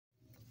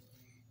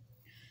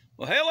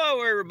Well,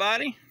 hello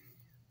everybody.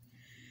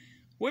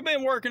 We've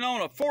been working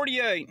on a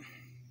 48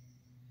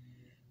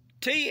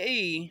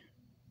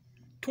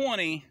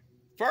 TE20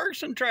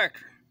 Ferguson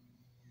tractor.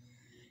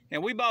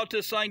 And we bought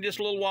this thing just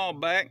a little while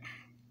back.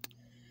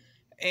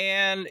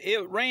 And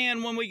it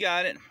ran when we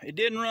got it. It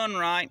didn't run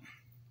right.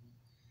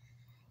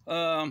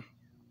 And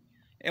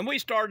we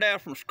started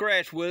out from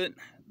scratch with it.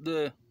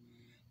 The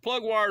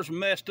plug wires were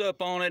messed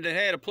up on it. It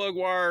had a plug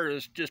wire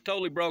that's just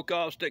totally broke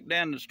off, stuck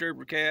down in the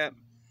distributor cap.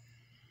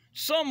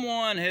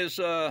 Someone has,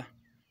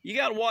 you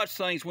got to watch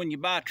things when you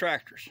buy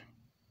tractors.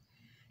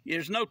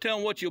 There's no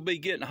telling what you'll be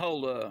getting a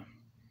hold of.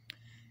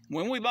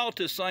 When we bought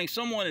this thing,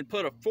 someone had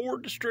put a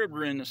Ford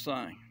distributor in this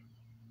thing.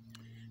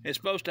 It's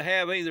supposed to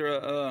have either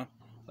a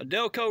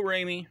Delco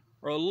Remy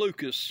or a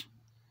Lucas.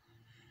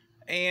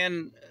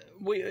 And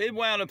it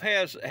wound up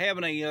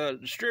having a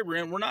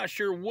distributor in. We're not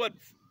sure what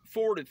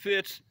Ford it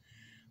fits.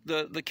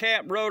 The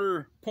cap,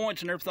 rotor,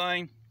 points and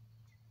everything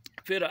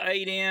fit a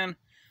 8N.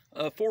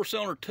 A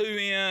 4-cylinder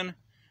 2N,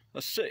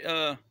 a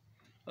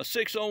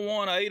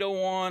 601, a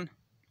 801.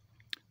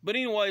 But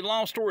anyway,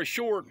 long story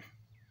short,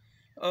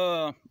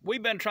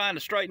 we've been trying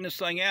to straighten this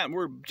thing out, and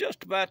we're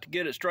just about to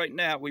get it straightened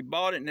out. We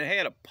bought it, and it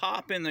had a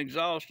pop in the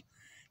exhaust.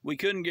 We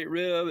couldn't get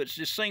rid of it. It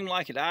just seemed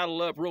like it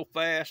idled up real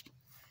fast,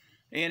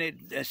 and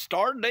it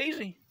started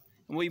easy.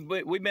 And we've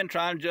been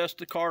trying to adjust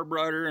the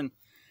carburetor, and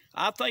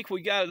I think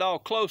we got it all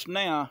close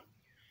now.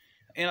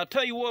 And I'll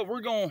tell you what,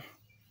 we're going to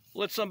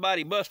let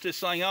somebody bust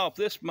this thing off.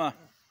 This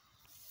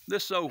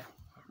so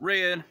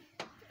red,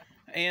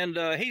 and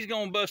he's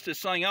gonna bust this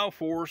thing off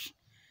for us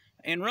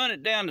and run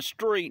it down the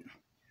street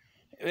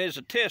as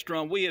a test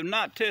run. We have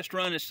not test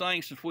run this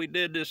thing since we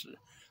did this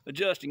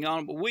adjusting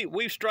on it, but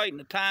we've straightened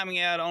the timing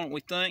out on it.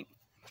 We think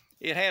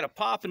it had a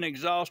pop in the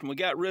exhaust, and we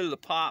got rid of the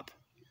pop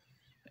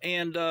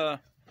and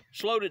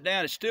slowed it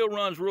down. It still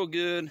runs real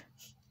good,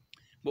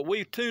 but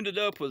we've tuned it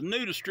up with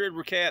new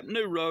distributor cap,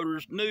 new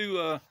rotors,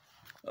 new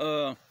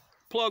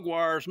plug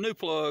wires, new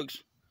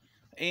plugs,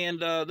 and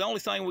the only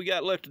thing we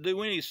got left to do,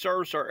 we need to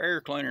service our air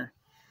cleaner.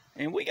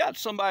 And we got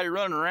somebody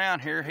running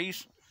around here. I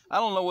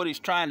don't know what he's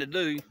trying to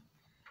do,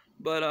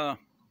 but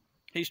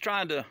he's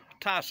trying to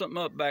tie something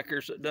up back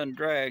here so it doesn't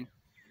drag.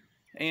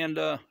 And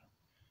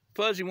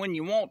Fuzzy, when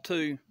you want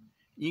to,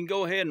 you can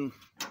go ahead and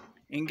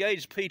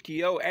engage the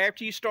PTO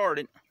after you start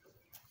it,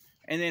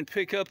 and then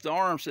pick up the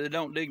arms so they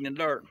don't dig in the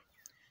dirt.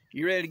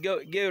 You ready to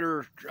go give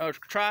it a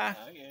try?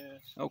 I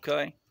guess.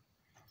 Okay.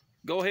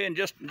 Go ahead and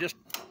just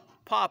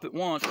pop it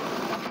once.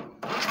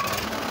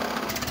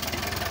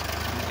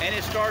 And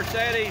it starts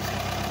that easy.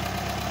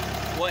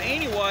 Well,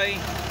 anyway,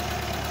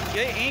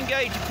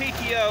 engage your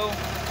PTO.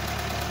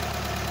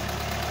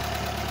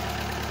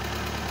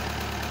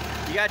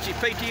 You got your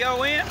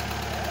PTO in?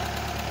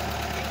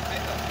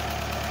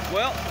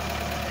 Well,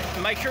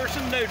 make sure it's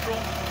in neutral.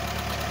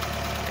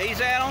 Ease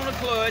out on the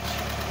clutch.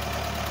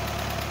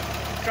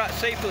 Try to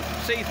see if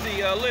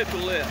the lift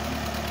will lift.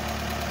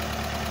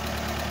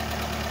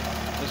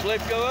 Does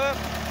lift go up?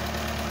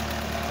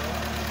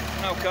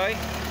 Okay.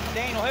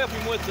 Dan will help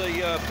him with the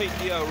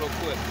PTO real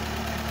quick.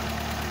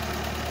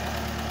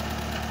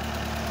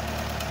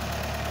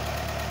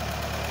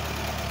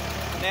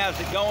 Now is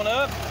it going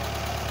up?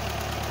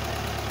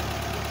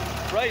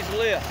 Raise the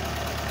lift.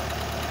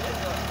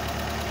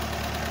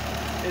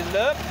 Is it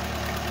up?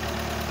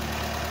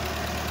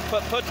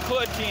 Put the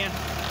clutch in.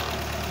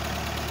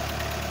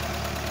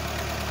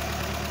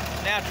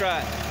 Now try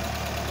it.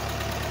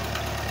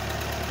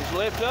 Is the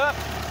lift up?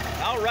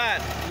 All right,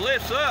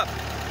 lifts up.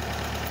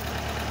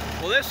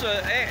 Well, this is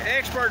an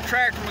expert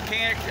tractor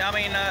mechanic,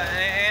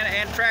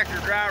 and tractor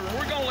driver.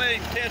 We're gonna let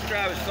him test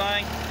drive this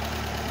thing.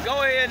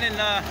 Go ahead and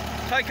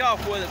take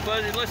off with it,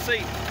 Fuzzy. Let's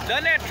see.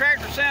 Doesn't that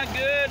tractor sound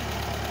good?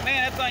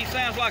 Man, that thing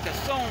sounds like a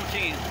sewing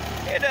machine.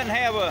 It doesn't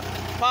have a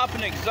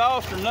popping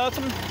exhaust or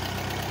nothing.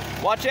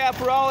 Watch out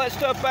for all that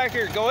stuff back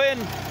here. Go ahead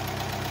and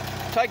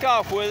take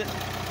off with it.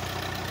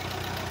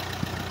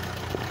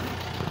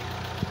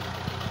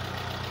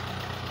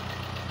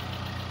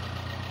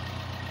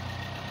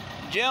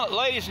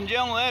 Ladies and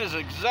gentlemen, that is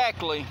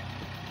exactly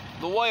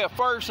the way a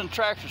Ferguson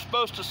tractor is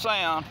supposed to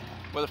sound,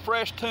 with a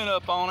fresh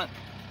tune-up on it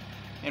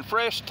and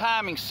fresh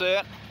timing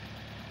set.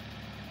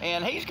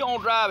 And he's going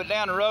to drive it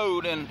down the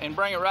road and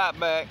bring it right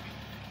back.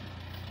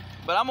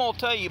 But I'm going to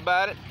tell you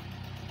about it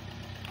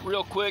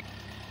real quick.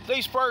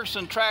 These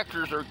Ferguson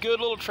tractors are good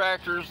little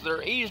tractors.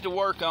 They're easy to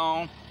work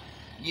on.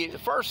 The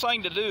first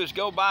thing to do is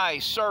go buy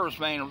a service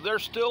manual. They're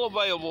still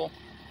available.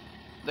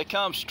 They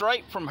come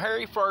straight from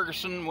Harry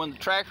Ferguson when the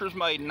tractor was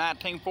made in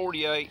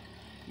 1948.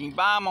 You can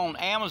buy them on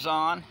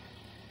Amazon.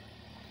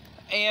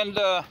 And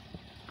the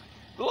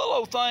little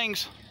old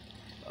things,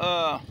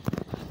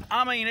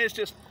 it's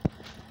just,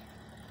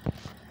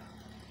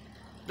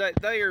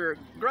 they are a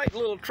great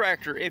little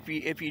tractor if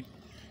you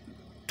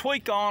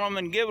tweak on them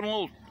and give them a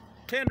little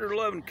tender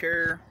loving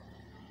care.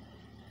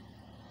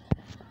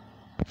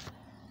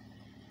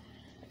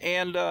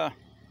 And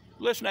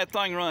listen to that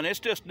thing run. It's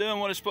just doing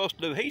what it's supposed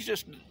to do. He's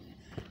just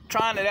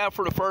trying it out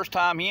for the first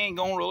time. He ain't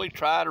gonna really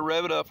try to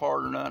rev it up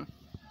hard or nothing.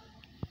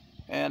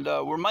 And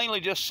we're mainly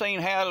just seeing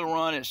how to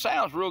run. It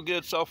sounds real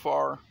good so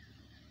far.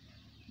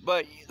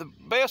 But the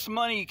best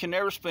money you can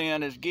ever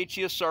spend is get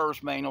you a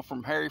service manual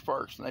from Harry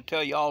Ferguson. They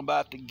tell you all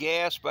about the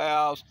gas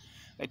valves.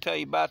 They tell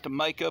you about the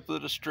makeup of the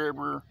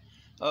distributor,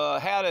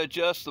 how to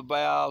adjust the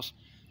valves.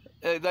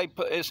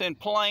 It's in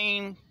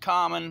plain,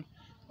 common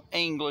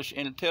English,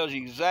 and it tells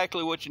you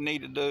exactly what you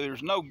need to do.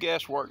 There's no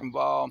guesswork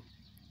involved.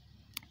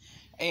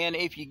 And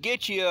if you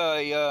get you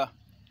a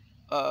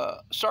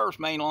service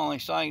manual on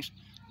these things,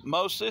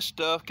 most of this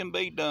stuff can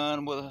be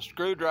done with a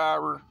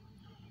screwdriver,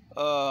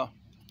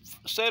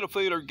 set of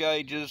feeler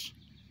gauges,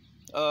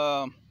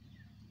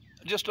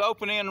 just an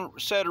open-end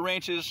set of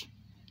wrenches,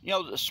 you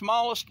know, the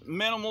smallest,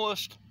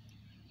 minimalist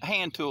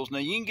hand tools. Now,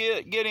 you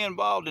can get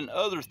involved in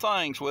other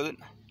things with it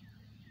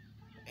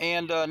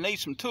and need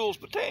some tools,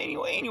 but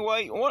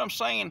anyway, what I'm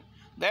saying,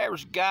 the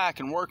average guy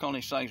can work on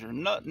these things.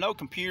 There's no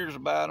computers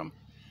about them,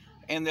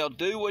 and they'll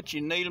do what you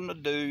need them to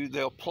do.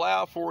 They'll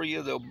plow for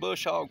you, they'll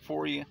bush hog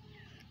for you.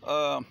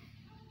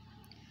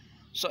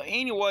 So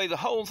anyway, the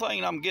whole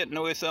thing I'm getting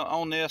with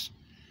on this,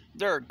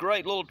 they're a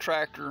great little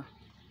tractor,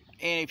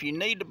 and if you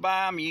need to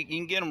buy them, you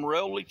can get them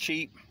relatively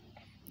cheap.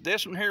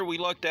 This one here we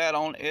looked at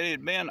on, it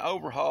had been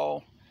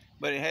overhauled,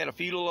 but it had a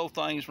few little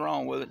things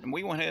wrong with it, and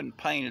we went ahead and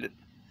painted it.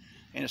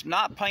 And it's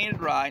not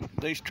painted right.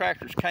 These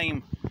tractors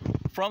came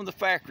from the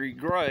factory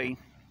gray,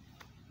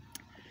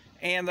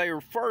 and they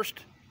were first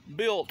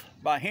built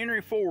by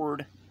Henry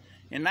Ford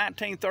in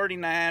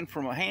 1939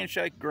 from a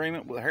handshake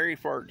agreement with Harry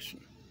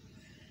Ferguson.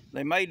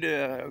 They made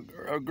the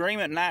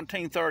agreement in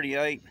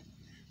 1938.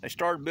 They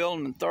started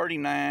building in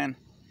 39,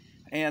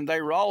 and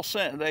they were all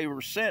sent. They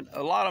were sent.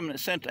 A lot of them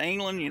sent to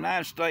England, the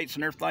United States,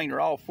 and everything.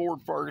 They're all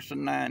Ford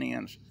Ferguson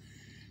 9Ns.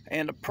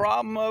 And the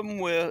problem of them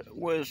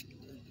was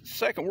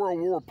Second World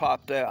War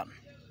popped out,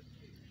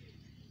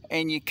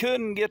 and you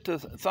couldn't get the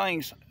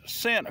things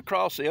sent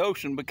across the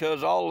ocean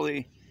because all of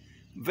the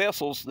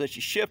vessels that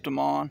you shipped them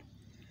on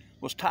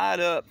was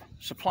tied up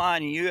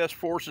supplying U.S.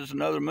 forces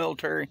and other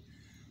military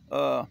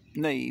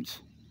needs.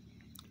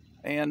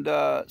 And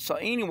so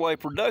anyway,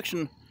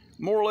 production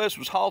more or less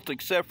was halted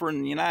except for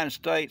in the United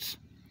States.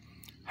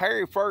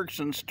 Harry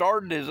Ferguson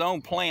started his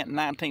own plant in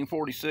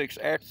 1946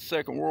 after the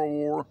Second World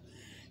War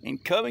in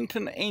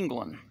Covington,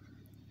 England.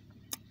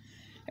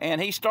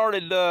 And he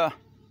started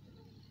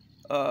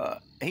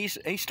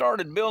he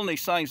started building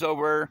these things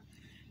over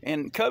there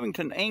in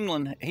Covington,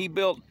 England. He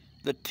built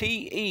the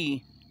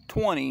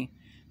TE20,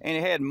 and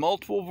it had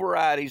multiple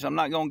varieties. I'm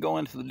not going to go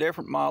into the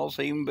different models.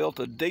 He even built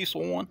a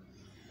diesel one,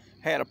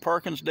 had a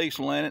Perkins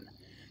diesel in it.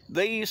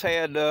 These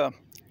had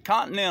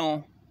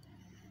Continental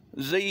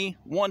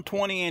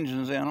Z120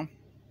 engines in them,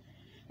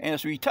 and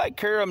so if you take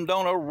care of them,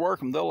 don't overwork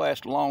them, they'll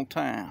last a long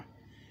time.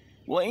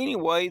 Well,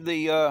 anyway,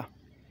 there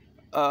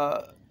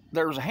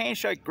was a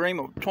handshake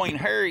agreement between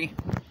Harry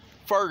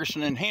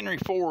Ferguson and Henry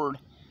Ford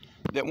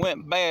that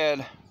went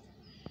bad,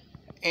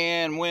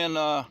 and when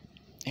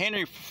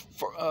Henry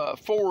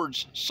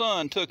Ford's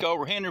son took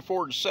over, Henry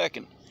Ford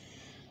II,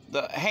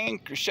 the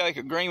handshake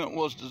agreement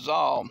was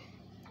dissolved.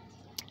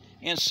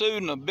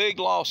 Ensued in a big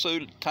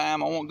lawsuit at the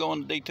time. I won't go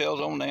into details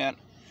on that.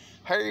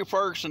 Harry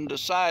Ferguson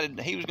decided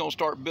he was going to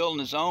start building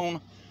his own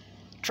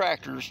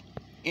tractors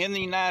in the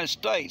United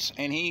States,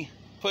 and he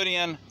put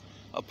in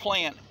a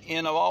plant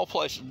in, of all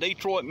places,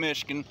 Detroit,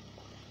 Michigan,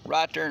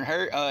 right there in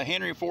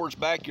Henry Ford's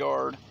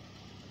backyard.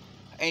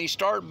 And he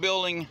started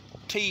building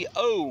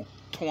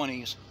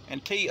TO20s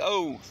and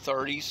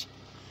TO30s,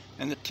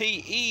 and the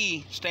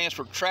TE stands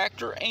for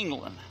Tractor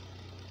England,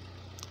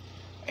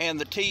 and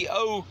the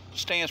TO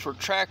stands for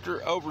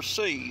Tractor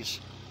Overseas.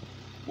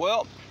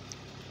 Well,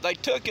 they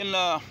took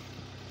and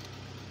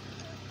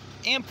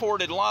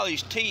imported a lot of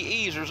these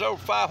TEs. There's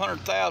over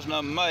 500,000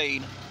 of them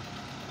made,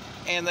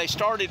 and they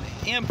started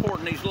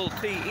importing these little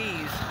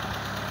TEs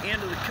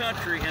into the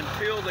country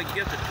until they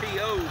get the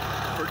TO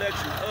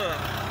production up.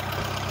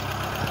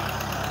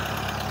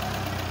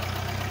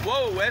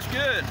 Whoa, that's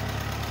good.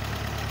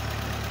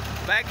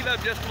 Back it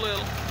up just a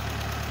little.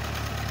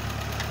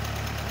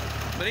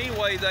 But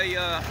anyway, they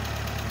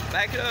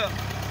back it up.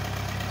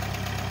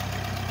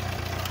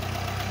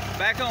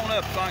 Back on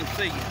up so I can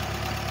see you.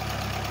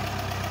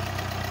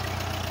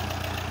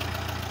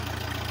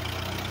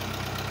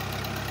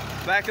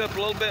 Back up a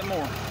little bit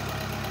more.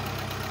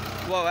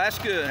 Whoa, that's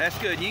good. That's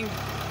good. You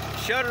can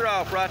shut her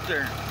off right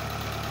there.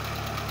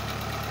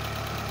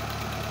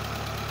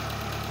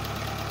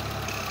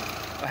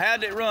 Well, how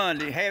did it run?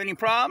 Did you have any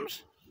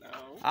problems? No.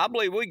 I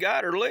believe we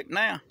got her licked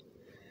now.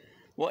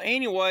 Well,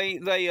 anyway,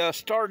 they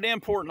started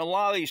importing a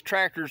lot of these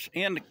tractors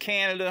into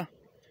Canada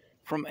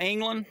from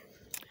England,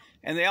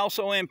 and they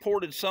also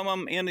imported some of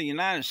them into the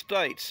United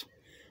States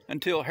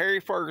until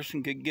Harry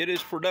Ferguson could get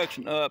his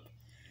production up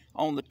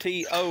on the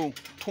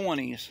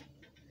TO20s.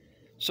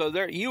 So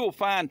there you will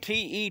find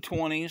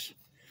TE20s,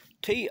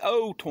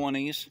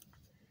 TO20s,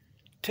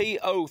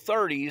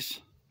 TO30s,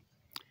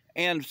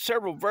 and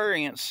several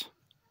variants,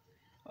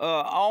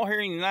 all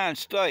here in the United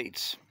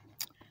States.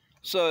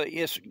 So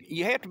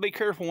you have to be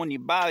careful when you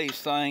buy these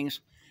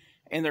things,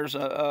 and there's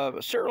a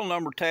serial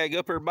number tag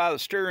up there by the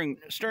steering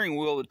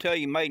wheel that tell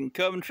you made in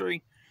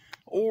Coventry,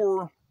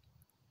 or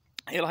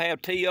it'll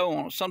have TO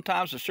on it.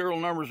 Sometimes the serial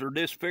numbers are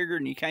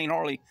disfigured and you can't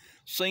hardly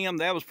see them.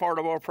 That was part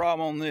of our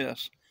problem on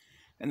this.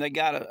 And they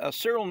got a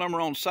serial number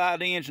on the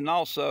side engine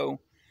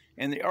also,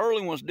 and the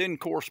early ones didn't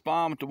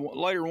correspond, but the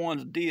later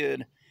ones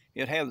did.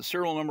 It had the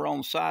serial number on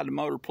the side of the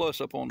motor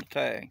plus up on the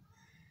tag.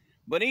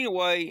 But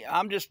anyway,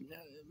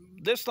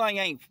 this thing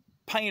ain't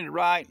painted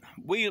right.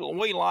 We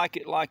like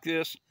it like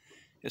this.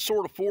 It's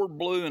sort of Ford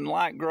blue and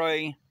light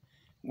gray.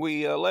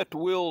 We left the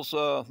wheels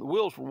were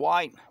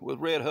white with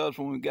red hubs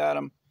when we got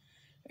them.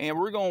 And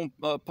we're going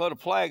to put a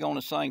flag on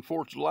this thing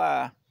 4th of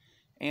July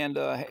and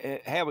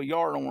have a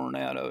yard ornament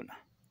out of it.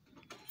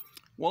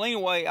 Well,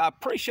 anyway, I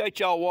appreciate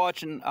y'all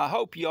watching. I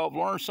hope y'all have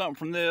learned something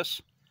from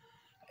this.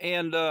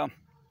 And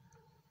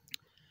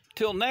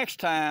till next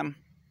time,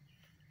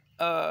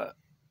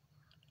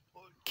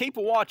 keep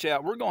a watch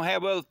out. We're going to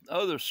have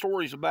other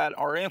stories about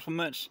our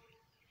implements.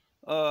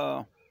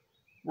 We're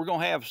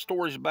going to have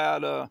stories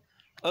about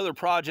other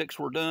projects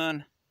we're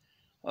doing,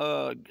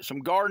 some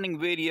gardening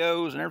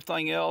videos and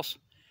everything else.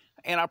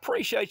 And I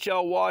appreciate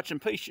y'all watching.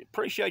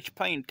 Appreciate you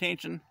paying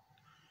attention.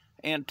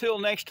 And until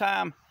next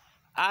time,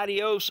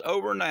 adios,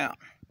 over and out.